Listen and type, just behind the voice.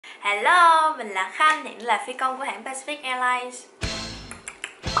Hello, mình là Khanh, hiện là phi công của hãng Pacific Airlines.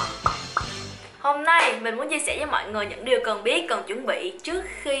 Hôm nay mình muốn chia sẻ với mọi người những điều cần biết, cần chuẩn bị trước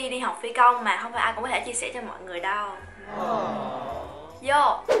khi đi học phi công mà không phải ai cũng có thể chia sẻ cho mọi người đâu.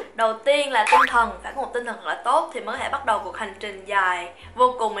 Vô, đầu tiên là tinh thần, phải có một tinh thần thật là tốt thì mới có thể bắt đầu cuộc hành trình dài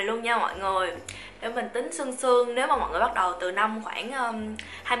vô cùng này luôn nha mọi người. Để mình tính sương, nếu mà mọi người bắt đầu từ năm khoảng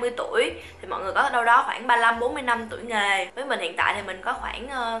 20 tuổi thì mọi người có đâu đó khoảng 35-40 năm tuổi nghề. Với mình hiện tại thì mình có khoảng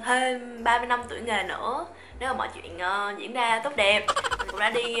thêm 30 năm tuổi nghề nữa. Nếu mà mọi chuyện diễn ra tốt đẹp, mình cũng đã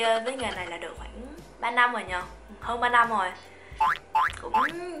đi với nghề này là được khoảng 3 năm rồi nhờ, hơn 3 năm rồi, cũng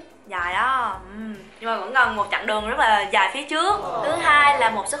dài đó. Nhưng mà vẫn còn một chặng đường rất là dài phía trước. Thứ hai là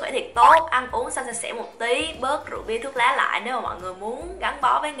một sức khỏe thiệt tốt, ăn uống xanh sạch sẽ một tí, bớt rượu bia thuốc lá lại nếu mà mọi người muốn gắn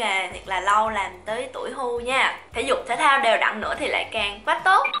bó với nghề thiệt là lâu, làm tới tuổi hưu nha. Thể dục thể thao đều đặn nữa thì lại càng quá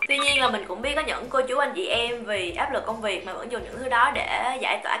tốt. Tuy nhiên là mình cũng biết có những cô chú anh chị em vì áp lực công việc mà vẫn dùng những thứ đó để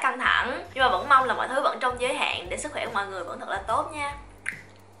giải tỏa căng thẳng, nhưng mà vẫn mong là mọi thứ vẫn trong giới hạn để sức khỏe của mọi người vẫn thật là tốt nha.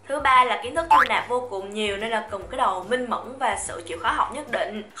 Thứ ba là kiến thức thu nạp vô cùng nhiều nên là cần cái đầu minh mẫn và sự chịu khó học nhất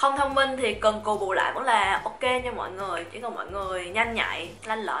định. Không thông minh thì cần cù bù lại vẫn là ok nha mọi người, chỉ cần mọi người nhanh nhạy,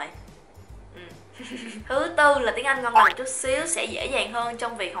 lanh lợi. Thứ tư là tiếng Anh ngon lành chút xíu sẽ dễ dàng hơn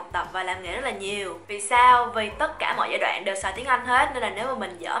trong việc học tập và làm nghề rất là nhiều. Vì sao? Vì tất cả mọi giai đoạn đều xài tiếng Anh hết, nên là nếu mà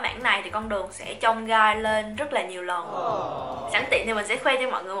mình dở mảng này thì con đường sẽ chông gai lên rất là nhiều lần. Sẵn tiện thì mình sẽ khoe cho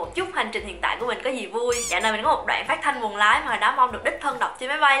mọi người một chút hành trình hiện tại của mình có gì vui. Dạo này mình có một đoạn phát thanh buồng lái mà hồi đó mong được đích thân đọc trên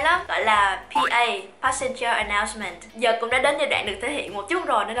máy bay lắm, gọi là PA, Passenger Announcement. Giờ cũng đã đến giai đoạn được thể hiện một chút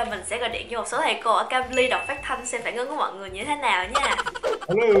rồi nên là mình sẽ gọi điện cho một số thầy cô ở Cambly đọc phát thanh xem phản ứng của mọi người như thế nào nha.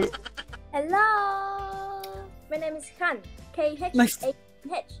 Hello. Hello, my name is Khan. K-H-A-H.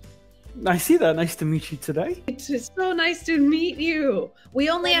 I see that. Nice to meet you today. It's so nice to meet you. We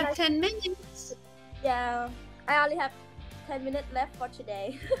only have 10 minutes. Yeah, I only have 10 minutes left for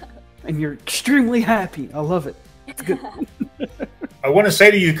today. And you're extremely happy. I love it. It's good. I want to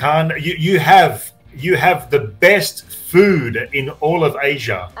say to you, Khan, you have the best food in all of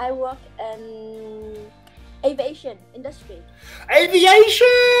Asia. I work in aviation industry.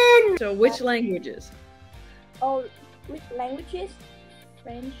 Aviation! So which languages? Oh, which languages?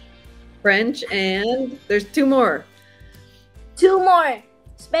 French. French, and there's two more. Two more.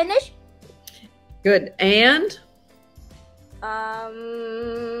 Spanish. Good. And?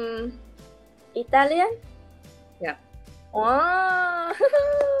 Italian. Yeah. Wow.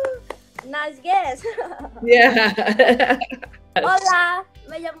 Nice guess. Yeah. Hola,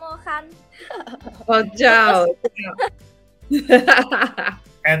 me llamo Han. Oh, ciao.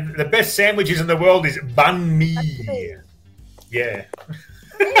 And the best sandwiches in the world is banh mi. Yeah.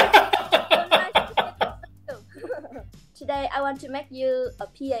 Today I want to make you a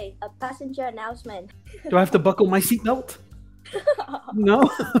PA, a passenger announcement. Do I have to buckle my seatbelt? No?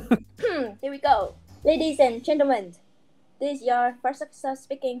 Here we go. Ladies and gentlemen, this is your first officer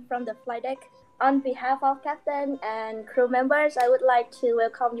speaking from the flight deck. On behalf of captain and crew members, I would like to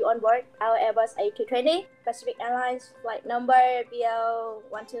welcome you on board our Airbus A220 Pacific Airlines flight number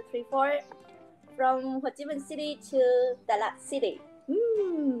BL1234 from Ho Chi Minh City to Đà Lạt City.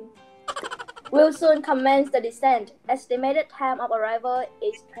 We'll soon commence the descent. Estimated time of arrival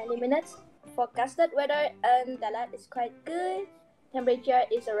is 20 minutes. Forecasted weather in Đà Lạt is quite good. Temperature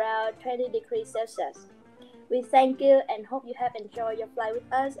is around 20 degrees Celsius. We thank you and hope you have enjoyed your flight with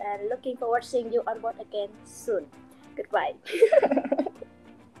us and looking forward to seeing you on board again soon. Goodbye.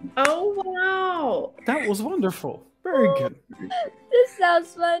 Oh, wow. That was wonderful. Very good. This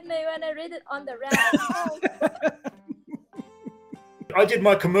sounds funny when I read it on the round. I did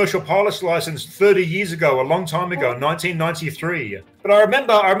my commercial pilot's license 30 years ago, a long time ago, 1993. But I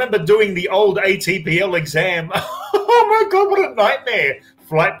remember doing the old ATPL exam. Oh my God, what a nightmare.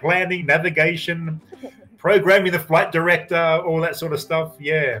 Flight planning, navigation, programming the flight director, all that sort of stuff.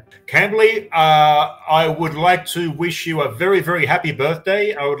 Yeah. Cambly, I would like to wish you a very, very happy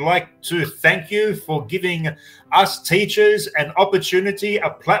birthday. I would like to thank you for giving us teachers an opportunity,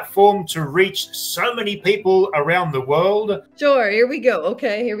 a platform to reach so many people around the world. Sure, here we go.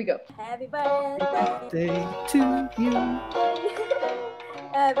 Okay, here we go. Happy birthday Day to you.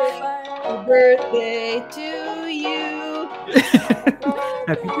 Happy Happy birthday to you.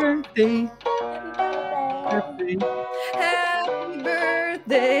 Happy birthday. birthday. Happy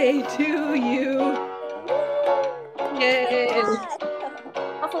birthday to you. Yay.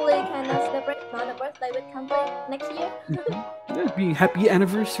 Hopefully we can celebrate another birthday with Cambly next year. That'd be happy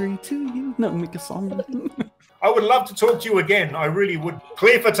anniversary to you. No, make a song. I would love to talk to you again. I really would.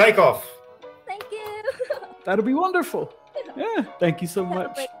 Clear for takeoff. Thank you. That'll be wonderful. Yeah, thank you so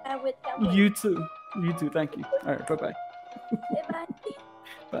much. With Cambly. You too. You too. Thank you. All right. Bye-bye. Bye bye.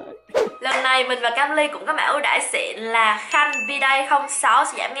 Bye. này mình và Cambly cũng có mã ưu đãi xịn là khanh V-Day 06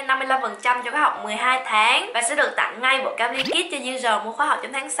 sẽ giảm ngay 55% cho khóa học 12 tháng và sẽ được tặng ngay bộ Cambly Kit cho user mua khóa học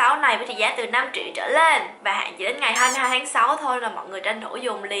trong tháng 6 này với trị giá từ 5 triệu trở lên, và hạn chỉ đến ngày 22 tháng 6 thôi, là mọi người tranh thủ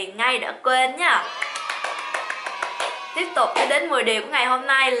dùng liền ngay đỡ quên nha. Tiếp tục đi đến 10 điều của ngày hôm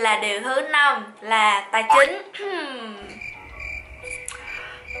nay là điều thứ 5 là tài chính.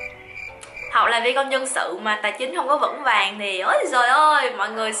 Học làm phi công nhân sự mà tài chính không có vững vàng thì ôi trời ơi, mọi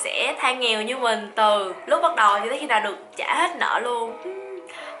người sẽ than nghèo như mình từ lúc bắt đầu cho tới khi nào được trả hết nợ luôn.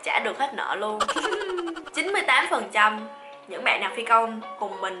 Trả được hết nợ luôn. 98% những bạn nào phi công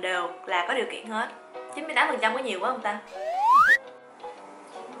cùng mình đều là có điều kiện hết. 98% có nhiều quá không ta?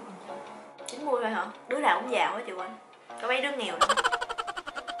 90 thôi hả? Đứa nào cũng giàu hết chị Quỳnh. Có mấy đứa nghèo nữa.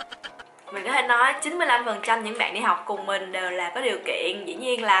 Mình có thể nói 95% những bạn đi học cùng mình đều là có điều kiện. Dĩ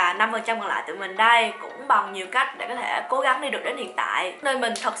nhiên là 5% còn lại tụi mình đây cũng bằng nhiều cách để có thể cố gắng đi được đến hiện tại. Nên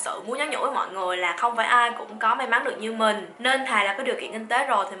mình thật sự muốn nhắn nhủ với mọi người là không phải ai cũng có may mắn được như mình. Nên thà là có điều kiện kinh tế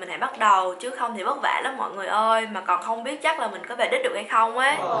rồi thì mình hãy bắt đầu, chứ không thì vất vả lắm mọi người ơi. Mà còn không biết chắc là mình có về đích được hay không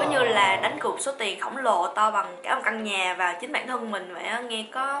ấy. Có như là đánh cược số tiền khổng lồ to bằng cả một căn nhà vào chính bản thân mình vậy á. Nghe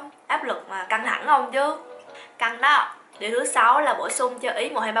có áp lực mà căng thẳng không chứ? Căng đó. Điều thứ 6 là bổ sung cho ý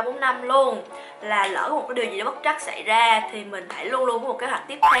 1, 2, 3, 4, 5 luôn. Là lỡ có một cái điều gì đó bất trắc xảy ra thì mình hãy luôn luôn có một kế hoạch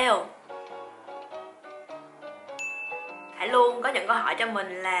tiếp theo. Hãy luôn có những câu hỏi cho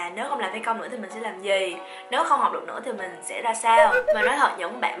mình là nếu không làm phi công nữa thì mình sẽ làm gì, nếu không học được nữa thì mình sẽ ra sao. Và nói thật,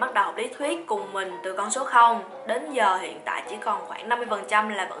 những bạn bắt đầu học lý thuyết cùng mình từ con số 0 đến giờ hiện tại chỉ còn khoảng 50%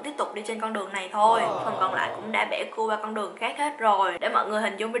 là vẫn tiếp tục đi trên con đường này thôi. Phần còn lại cũng đã bẻ cua qua con đường khác hết rồi. Để mọi người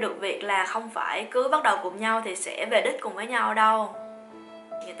hình dung được việc là không phải cứ bắt đầu cùng nhau thì sẽ về đích cùng với nhau đâu.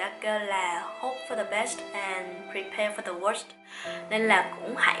 Người ta kêu là hope for the best and prepare for the worst. Nên là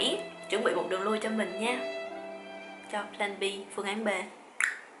cũng hãy chuẩn bị một đường lui cho mình nha, cho plan B, phương án B.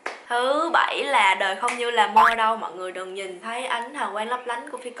 Thứ 7 là đời không như là mơ đâu. Mọi người đừng nhìn thấy ánh hào quang lấp lánh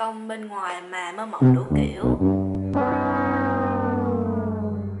của phi công bên ngoài mà mơ mộng đủ kiểu.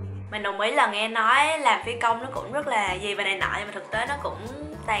 Mình đồng ý là nghe nói làm phi công nó cũng rất là gì và này nọ, nhưng mà thực tế nó cũng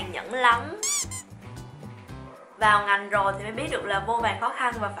tàn nhẫn lắm. Vào ngành rồi thì mới biết được là vô vàn khó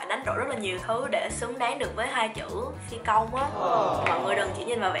khăn và phải đánh đổi rất là nhiều thứ để xứng đáng được với 2 chữ phi công á. Mọi người đừng chỉ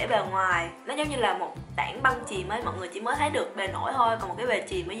nhìn vào vẻ bề ngoài. Nó giống như là một tảng băng chìm ấy, mọi người chỉ mới thấy được bề nổi thôi, còn một cái bề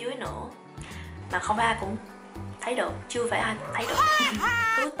chìm ở dưới nữa mà không ai cũng thấy được, chưa phải ai cũng thấy được.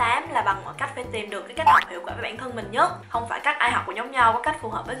 Thứ 8 là bằng mọi cách phải tìm được cái cách học hiệu quả với bản thân mình nhất. Không phải cách ai học cũng giống nhau, có cách phù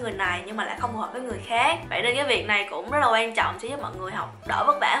hợp với người này nhưng mà lại không phù hợp với người khác. Vậy nên cái việc này cũng rất là quan trọng, sẽ giúp mọi người học đỡ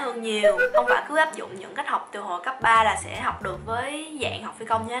vất vả hơn nhiều. Không phải cứ áp dụng những cách học từ hồi cấp 3 là sẽ học được với dạng học phi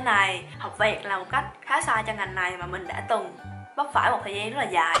công như thế này. Học Việt là một cách khá sai cho ngành này mà mình đã từng vấp phải một thời gian rất là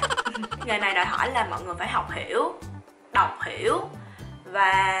dài. Nghề này đòi hỏi là mọi người phải học hiểu, đọc hiểu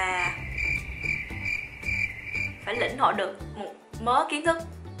và phải lĩnh hội được một mớ kiến thức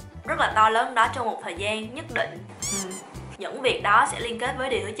rất là to lớn đó trong một thời gian nhất định. Những việc đó sẽ liên kết với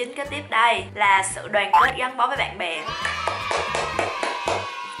điều thứ 9 kế tiếp đây là sự đoàn kết gắn bó với bạn bè.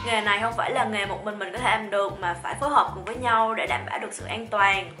 Nghề này không phải là nghề một mình có thể làm được mà phải phối hợp cùng với nhau để đảm bảo được sự an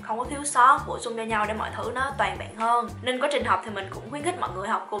toàn, không có thiếu sót, bổ sung cho nhau để mọi thứ nó toàn vẹn hơn. Nên quá trình học thì mình cũng khuyến khích mọi người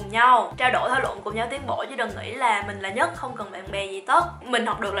học cùng nhau, trao đổi thảo luận cùng nhau tiến bộ, chứ đừng nghĩ là mình là nhất, không cần bạn bè gì tất. Mình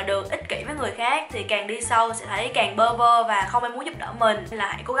học được là được, ích kỷ với người khác thì càng đi sâu sẽ thấy càng bơ vơ và không ai muốn giúp đỡ mình. Nên là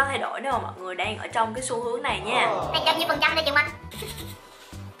hãy cố gắng thay đổi nếu mà mọi người đang ở trong cái xu hướng này nha. Này cho nhiêu phần trăm đây chị Minh?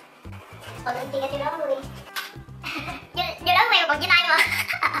 Chị ra chưa đó luôn đi. Chưa đó mèo còn trên đây mà.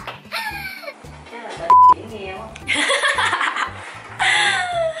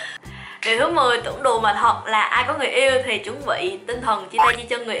 Điều thứ 10 tưởng đùa mà thật là ai có người yêu thì chuẩn bị tinh thần chia tay chia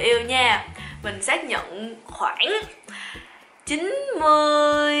chân người yêu nha. Mình xác nhận khoảng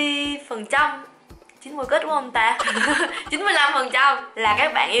 90%, 90 kết đúng không ta? 95% là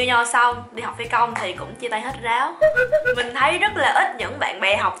các bạn yêu nhau xong đi học phi công thì cũng chia tay hết ráo. Mình thấy rất là ít những bạn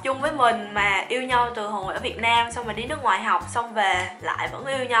bè học chung với mình mà yêu nhau từ hồi ở Việt Nam xong rồi đi nước ngoài học xong về lại vẫn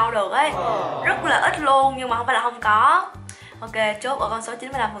yêu nhau được ấy. Rất là ít luôn, nhưng mà không phải là không có. Ok, chốt ở con số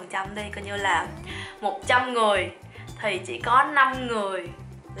 95% đi, coi như là 100 người thì chỉ có 5 người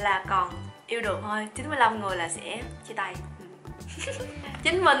là còn yêu được thôi, 95 người là sẽ chia tay.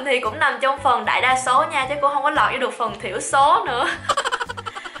 Chính mình thì cũng nằm trong phần đại đa số nha, chứ cũng không có lọt vô được phần thiểu số nữa.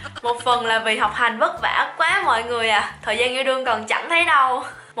 Một phần là vì học hành vất vả quá mọi người à, thời gian yêu đương còn chẳng thấy đâu.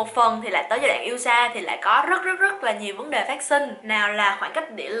 Một phần thì lại tới giai đoạn yêu xa thì lại có rất là nhiều vấn đề phát sinh. Nào là khoảng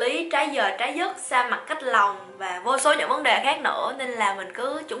cách địa lý, trái giờ, trái giấc, xa mặt cách lòng và vô số những vấn đề khác nữa. Nên là mình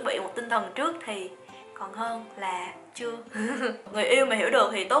cứ chuẩn bị một tinh thần trước thì còn hơn là chưa. Người yêu mà hiểu được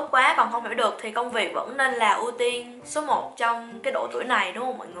thì tốt quá, còn không hiểu được thì công việc vẫn nên là ưu tiên số 1 trong cái độ tuổi này, đúng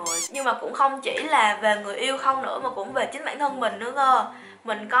không mọi người? Nhưng mà cũng không chỉ là về người yêu không nữa, mà cũng về chính bản thân mình nữa cơ.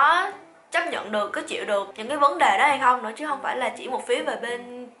 Mình có chấp nhận được, có chịu được những cái vấn đề đó hay không nữa, chứ không phải là chỉ một phía về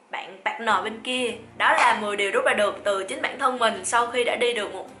bên partner bên kia. Đó là 10 điều rút ra được từ chính bản thân mình sau khi đã đi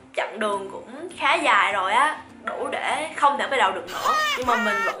được một chặng đường cũng khá dài rồi á, đủ để không thể quay đầu được nữa. Nhưng mà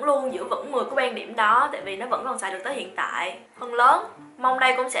mình vẫn luôn giữ vững 10 cái quan điểm đó, tại vì nó vẫn còn xài được tới hiện tại. Phần lớn mong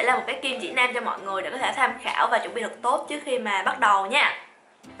đây cũng sẽ là một cái kim chỉ nam cho mọi người để có thể tham khảo và chuẩn bị thật tốt trước khi mà bắt đầu nha.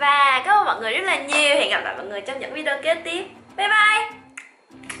 Và cảm ơn mọi người rất là nhiều. Hẹn gặp lại mọi người trong những video kế tiếp. Bye bye.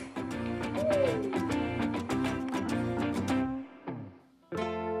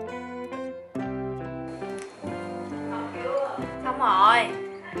 Xong rồi.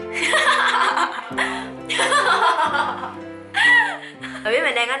 Bạn biết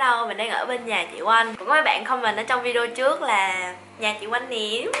mình đang ở đâu? Mình đang ở bên nhà chị Oanh. Cũng có mấy bạn comment ở trong video trước là nhà chị Oanh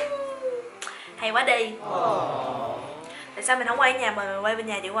nè, hay quá đi. Tại sao mình không quay ở nhà mình quay bên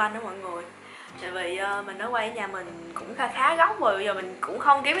nhà chị Oanh đó mọi người? Tại vì mình đã quay ở nhà mình cũng khá góc rồi, bây giờ mình cũng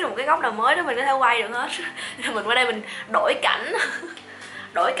không kiếm được một cái góc nào mới để mình có thể quay được hết. Nên mình qua đây mình đổi cảnh,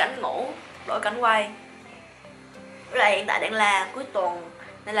 đổi cảnh ngủ, đổi cảnh quay. Với lại hiện tại đang là cuối tuần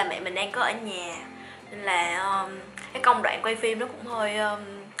nên là mẹ mình đang có ở nhà, nên là cái công đoạn quay phim nó cũng hơi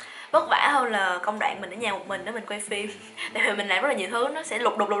vất vả hơn là công đoạn mình ở nhà một mình để mình quay phim. Tại vì mình làm rất là nhiều thứ, nó sẽ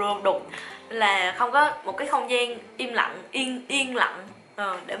lục đục nên là không có một cái không gian im lặng, yên lặng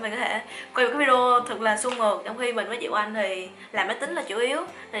để mình có thể quay một cái video thật là suôn mượt. Trong khi mình với chị Oanh thì làm máy tính là chủ yếu,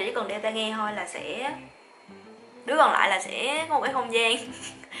 nên chỉ cần đeo tai nghe thôi là sẽ, đứa còn lại là sẽ có một cái không gian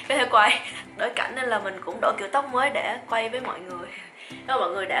có thể quay đổi cảnh. Nên là mình cũng đổi kiểu tóc mới để quay với mọi người. Nếu mọi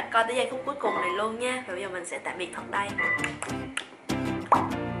người đã coi tới giây phút cuối cùng này luôn nha. Rồi bây giờ mình sẽ tạm biệt thật đây.